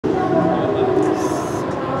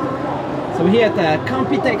So we're here at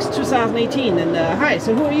Computex 2018, and hi,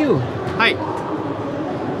 so who are you? Hi.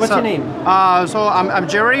 What's your name? So I'm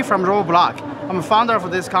Jerry from ROBOBLOQ. I'm a founder of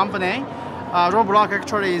this company. ROBOBLOQ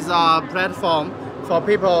actually is a platform for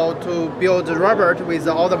people to build a robot with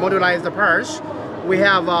all the modularized parts. We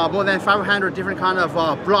have more than 500 different kind of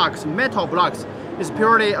blocks, metal blocks. It's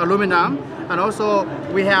purely aluminum, and also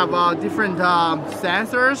we have different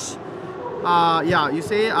sensors. Yeah, you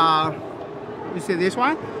see this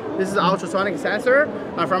one? This is ultrasonic sensor.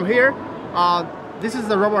 From here, this is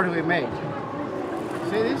the robot we made.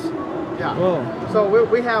 See this? Yeah. Whoa. So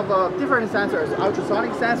we have different sensors: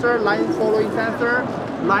 ultrasonic sensor, line following sensor,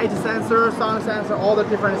 light sensor, sound sensor, all the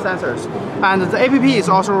different sensors. And the app is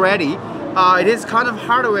also ready. It is kind of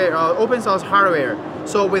hardware, open source hardware.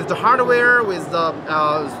 So with the hardware, with the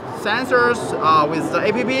sensors, with the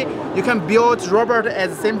app, you can build robot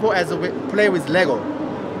as simple as play with Lego.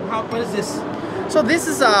 What is this? So this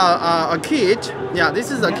is a kit. Yeah,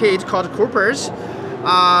 this is a kit called Qoopers.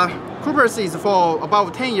 Qoopers is for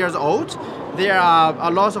about 10 years old. There are a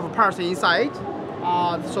lot of parts inside.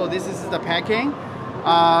 So this is the packing.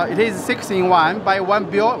 It is 6-in-1. By one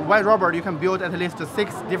robot, you can build at least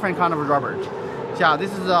 6 different kind of robot. Yeah,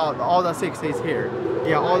 this is all the 6 is here.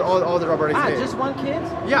 Yeah, all the robot is here. Just one kit?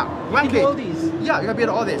 Yeah, one kit. You can build all these? Yeah, you can build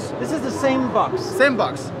all this. This is the same box? Same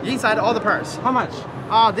box. Inside all the parts. How much?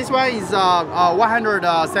 This one is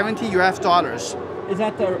 $170 US. Is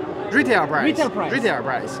that the retail price? Retail price. Retail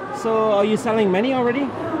price. So are you selling many already?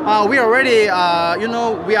 We already,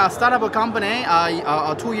 we are a startup company,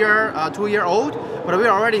 a two-year old, but we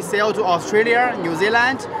already sell to Australia, New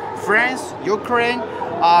Zealand, France, Ukraine,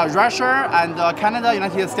 Russia, and Canada,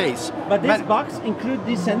 United States. But this box includes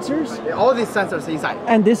these sensors? All these sensors inside.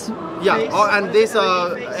 And this? Yeah, and this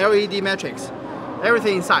LED matrix,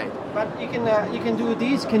 everything inside. But you can do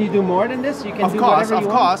these. Can you do more than this? You can of do course, whatever you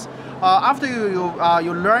want? Of course. After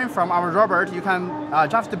you learn from our robot, you can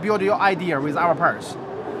just build your idea with our parts.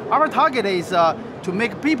 Our target is to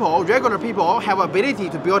make people, regular people, have ability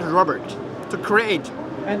to build a robot, to create.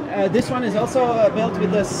 And this one is also built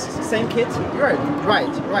with the same kit?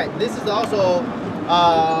 Right. This is also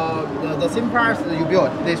the same parts that you built,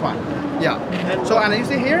 this one. Yeah. And you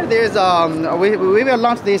see here, there's we will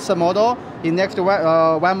launch this model in next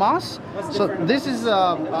 1 month. So this is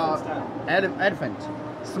elephant,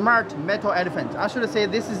 smart metal elephant. I should say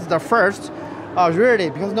this is the first, really,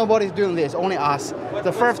 because nobody's doing this, only us.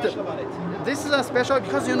 What's special about it? This is special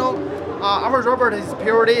because our robot is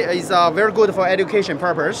very good for education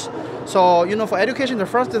purpose. So for education, the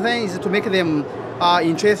first thing is to make them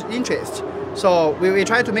interest. So we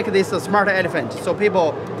try to make this a smart elephant. So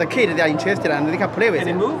the kids, they are interested and they can play with it.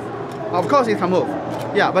 Can it move? Of course it can move.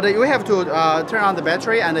 Yeah, but we have to turn on the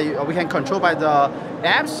battery, and we can control by the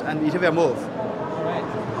apps, and it will move. Alright.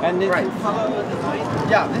 And it can follow the line?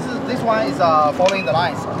 Yeah, this one is following the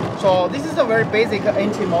lines. So this is a very basic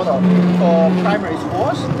entry model for primary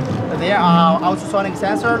schools. There are ultrasonic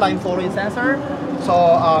sensor, line following sensor. So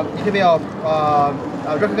it will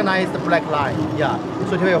recognize the black line. Yeah,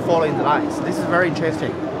 so it will follow in the lines. This is very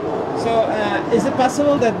interesting. So is it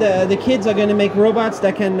possible that the kids are going to make robots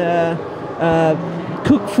that can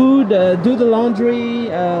cook food, do the laundry,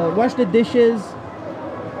 wash the dishes?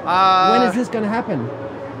 When is this going to happen?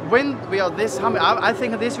 When will this happen? I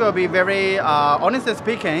think this will be very, honestly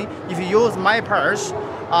speaking, if you use my parts,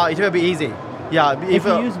 it will be easy. Yeah. If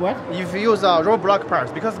you use what? If you use ROBOBLOQ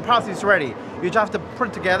parts, because the parts is ready. You just have to put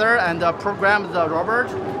it together and program the robot.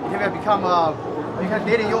 It will become, you can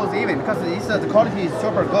daily use even, because the quality is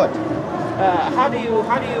super good. How do you,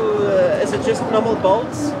 is it just normal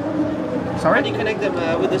bolts? Sorry? How do you connect them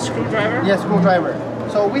with a screwdriver? Yes, screwdriver.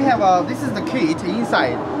 So we have, this is the kit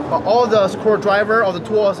inside. All the screwdriver or the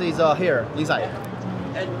tools is here inside.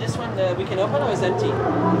 And this one we can open, or is empty?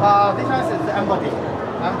 This one is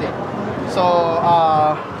empty. So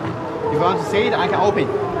if you want to see it, I can open.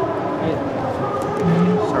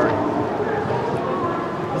 Sorry.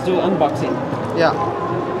 Let's do an unboxing. Yeah.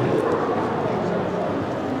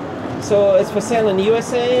 So it's for sale in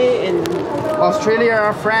USA, in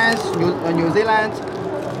Australia, France, New Zealand.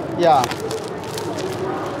 Yeah.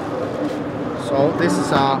 So this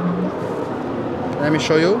is let me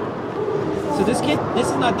show you. So this kit, this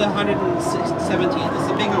is not the 117. This is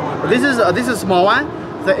a bigger one. Right? This is small one,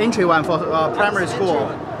 the entry one for primary school.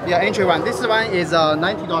 Yeah, entry one. This one is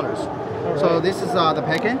 $90. Right. So this is the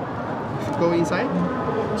packing. Go inside.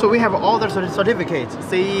 So we have all the certificates,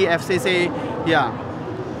 CE, FCC, yeah.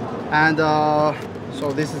 And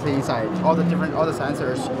so this is the inside, all the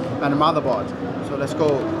sensors and the motherboard. So let's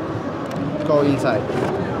go inside.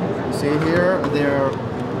 You see here, they're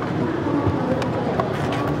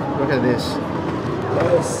at this.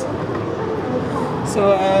 Yes.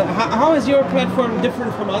 So how is your platform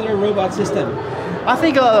different from other robot systems? I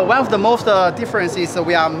think one of the most differences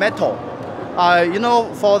we are metal. You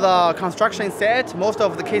know, for the construction set, most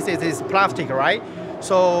of the cases is plastic, right?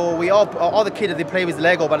 So we all the kids they play with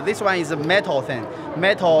Lego, but this one is a metal thing,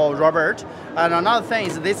 metal robot. And another thing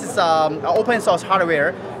is this is open source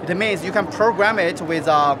hardware. It means you can program it with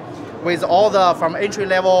all the from entry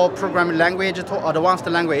level programming language to advanced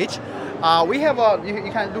language. We have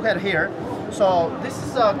you can look at here. So this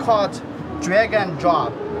is called drag and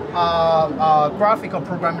drop. Graphical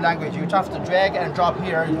programming language. You just drag and drop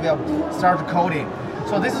here, you will start coding.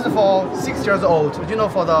 So this is for 6 years old, you know,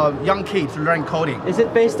 for the young kids to learn coding. Is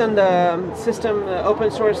it based on the system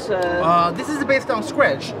open source? This is based on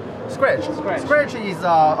Scratch. Scratch is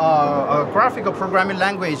a graphical programming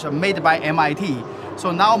language made by MIT.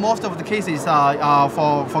 So now most of the cases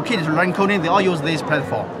for kids to learn coding, they all use this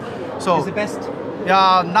platform. So is the best?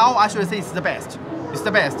 Now I should say it's the best. It's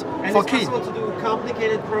the best and for it's kids. possible to do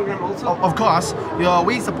complicated program also? Of course,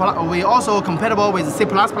 we also compatible with C++,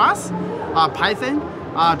 Python,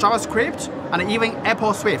 JavaScript, and even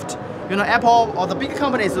Apple Swift. You know, Apple or the big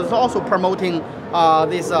companies is also promoting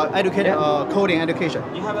this coding education.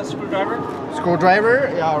 You have a screwdriver?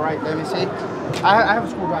 Screwdriver? Yeah, right. Let me see. I have a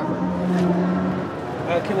screwdriver.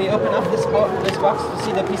 Can we open up this box to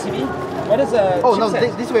see the PCB? What is a Oh no,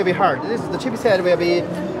 chipset? this will be hard. The chipset will be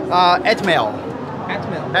Atmel.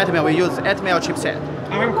 Atmel. We use Atmel chipset.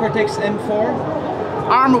 ARM Cortex M4.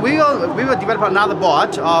 ARM. We will develop another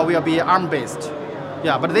board. Will be ARM based.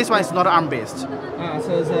 Yeah, but this one is not ARM based.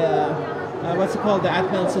 So it's what's it called? The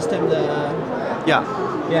Atmel system. Yeah,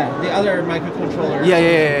 the other microcontroller.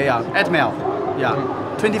 Yeah. Atmel. Yeah,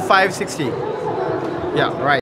 2560. Yeah, right.